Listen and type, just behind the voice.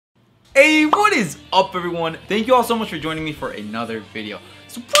Hey, what is up everyone? Thank you all so much for joining me for another video.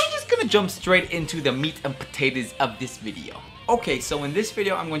 So we're just gonna jump straight into the meat and potatoes of this video. Okay, so in this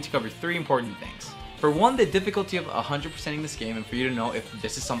video I'm going to cover 3 important things. For 1, the difficulty of 100%ing this game and for you to know if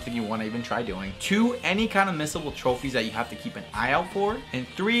this is something you want to even try doing. 2, any kind of missable trophies that you have to keep an eye out for. And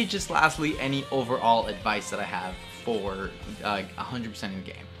 3, just lastly, any overall advice that I have for 100%ing the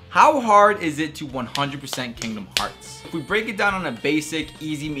game. How hard is it to 100% Kingdom Hearts? If we break it down on a basic,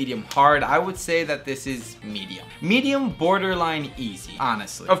 easy, medium, hard, I would say that this is medium. Medium, borderline easy,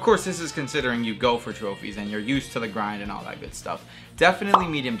 honestly. Of course, this is considering you go for trophies and you're used to the grind and all that good stuff. Definitely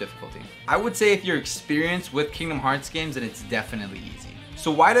medium difficulty. I would say if you're experienced with Kingdom Hearts games, then it's definitely easy.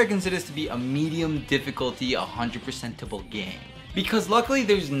 So why do I consider this to be a medium difficulty, 100%able game? Because luckily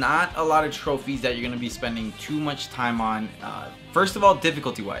there's not a lot of trophies that you're gonna be spending too much time on. First of all,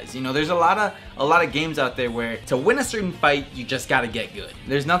 difficulty wise, you know, there's a lot of games out there where to win a certain fight you just gotta get good.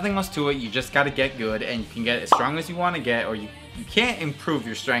 There's nothing else to it, you just gotta get good, and you can get as strong as you want to get, or you can't improve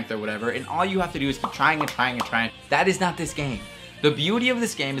your strength or whatever, and all you have to do is keep trying and trying and trying. That is not this game. The beauty of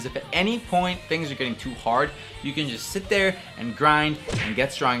this game is if at any point things are getting too hard, you can just sit there and grind and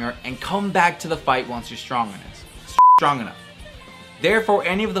get stronger and come back to the fight once you're strong enough. Therefore,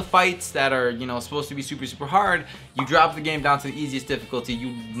 any of the fights that are, you know, supposed to be super hard, you drop the game down to the easiest difficulty,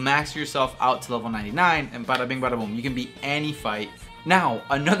 you max yourself out to level 99, and bada bing bada boom, you can beat any fight. Now,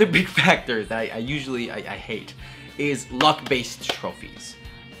 another big factor that I hate is luck-based trophies.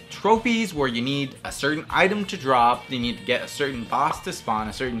 Trophies where you need a certain item to drop, you need to get a certain boss to spawn,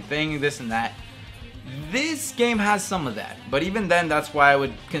 a certain thing, this and that. This game has some of that, but even then, that's why I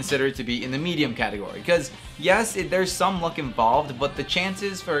would consider it to be in the medium category. Because yes, there's some luck involved, but the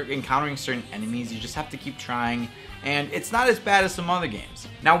chances for encountering certain enemies, you just have to keep trying, and it's not as bad as some other games.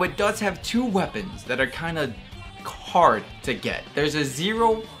 Now, it does have 2 weapons that are kind of hard to get. There's a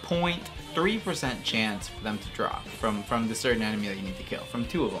 0.3% chance for them to drop from the certain enemy that you need to kill, from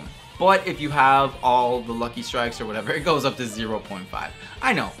 2 of them. But if you have all the lucky strikes or whatever, it goes up to 0.5.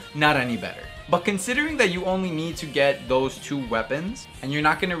 I know, not any better. But considering that you only need to get those 2 weapons, and you're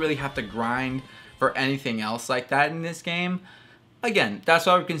not going to really have to grind for anything else like that in this game, again, that's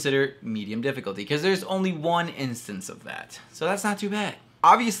what I would consider medium difficulty, because there's only 1 instance of that. So that's not too bad.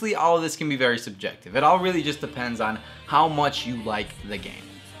 Obviously, all of this can be very subjective. It all really just depends on how much you like the game.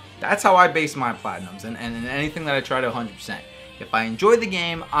 That's how I base my platinums, and anything that I try to 100%. If I enjoy the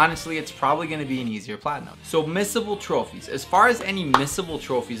game, honestly, it's probably going to be an easier platinum. So missable trophies. As far as any missable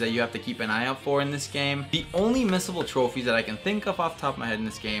trophies that you have to keep an eye out for in this game, the only missable trophies that I can think of off the top of my head in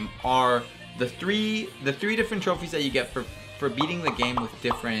this game are the three different trophies that you get for beating the game with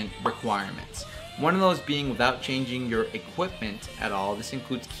different requirements. One of those being without changing your equipment at all. This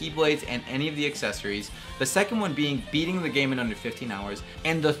includes keyblades and any of the accessories. The second one being beating the game in under 15 hours.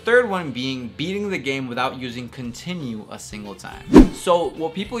 And the third one being beating the game without using continue a single time. So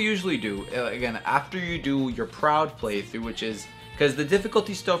what people usually do, again, after you do your proud playthrough, which is, because the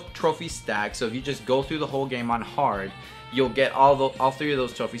difficulty trophy stack, so if you just go through the whole game on hard, you'll get all 3 of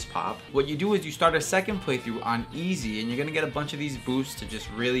those trophies pop. What you do is you start a second playthrough on easy, and you're going to get a bunch of these boosts to just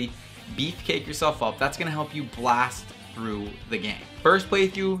really beefcake yourself up. That's gonna help you blast through the game. First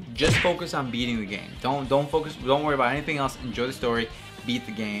playthrough, just focus on beating the game. Don't worry about anything else. Enjoy the story, beat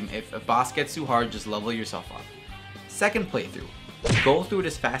the game. If a boss gets too hard, just level yourself up. Second playthrough, go through it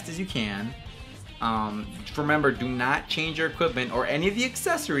as fast as you can. Remember, do not change your equipment or any of the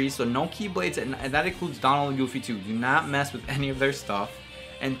accessories, so no keyblades, and that includes Donald and Goofy too. Do not mess with any of their stuff.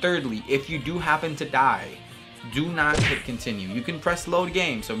 And thirdly, if you do happen to die, do not hit continue. You can press load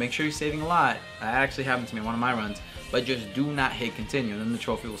game, so make sure you're saving a lot. That actually happened to me on one of my runs, but just do not hit continue, and then the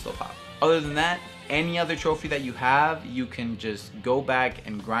trophy will still pop. Other than that, any other trophy that you have, you can just go back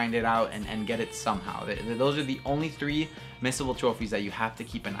and grind it out and get it somehow. Those are the only 3 missable trophies that you have to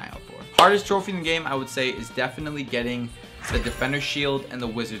keep an eye out for. Hardest trophy in the game, I would say, is definitely getting the Defender's Shield and the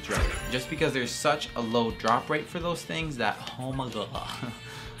Wizard's Relic. Just because there's such a low drop rate for those things that, oh my god.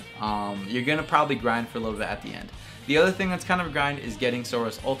 You're gonna probably grind for a little bit at the end. The other thing that's kind of a grind is getting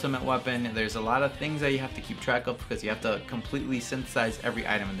Sora's ultimate weapon. There's a lot of things that you have to keep track of because you have to completely synthesize every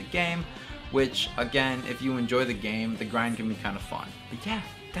item in the game, which again, if you enjoy the game, the grind can be kind of fun. But yeah,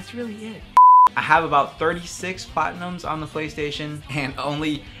 that's really it. I have about 36 platinums on the PlayStation,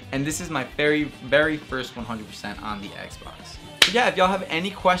 and this is my very first 100% on the Xbox. So yeah, if y'all have any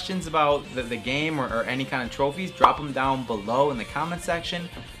questions about the game or any kind of trophies, drop them down below in the comment section.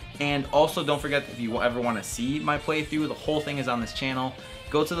 And also, don't forget, if you ever want to see my playthrough, the whole thing is on this channel.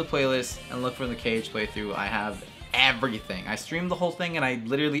 Go to the playlist and look for the Cage playthrough. I have everything. I streamed the whole thing and I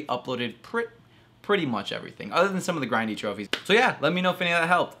literally uploaded pretty much everything, other than some of the grindy trophies. So So yeah, let me know if any of that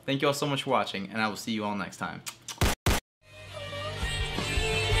helped. Thank you all so much for watching, and I will see you all next time.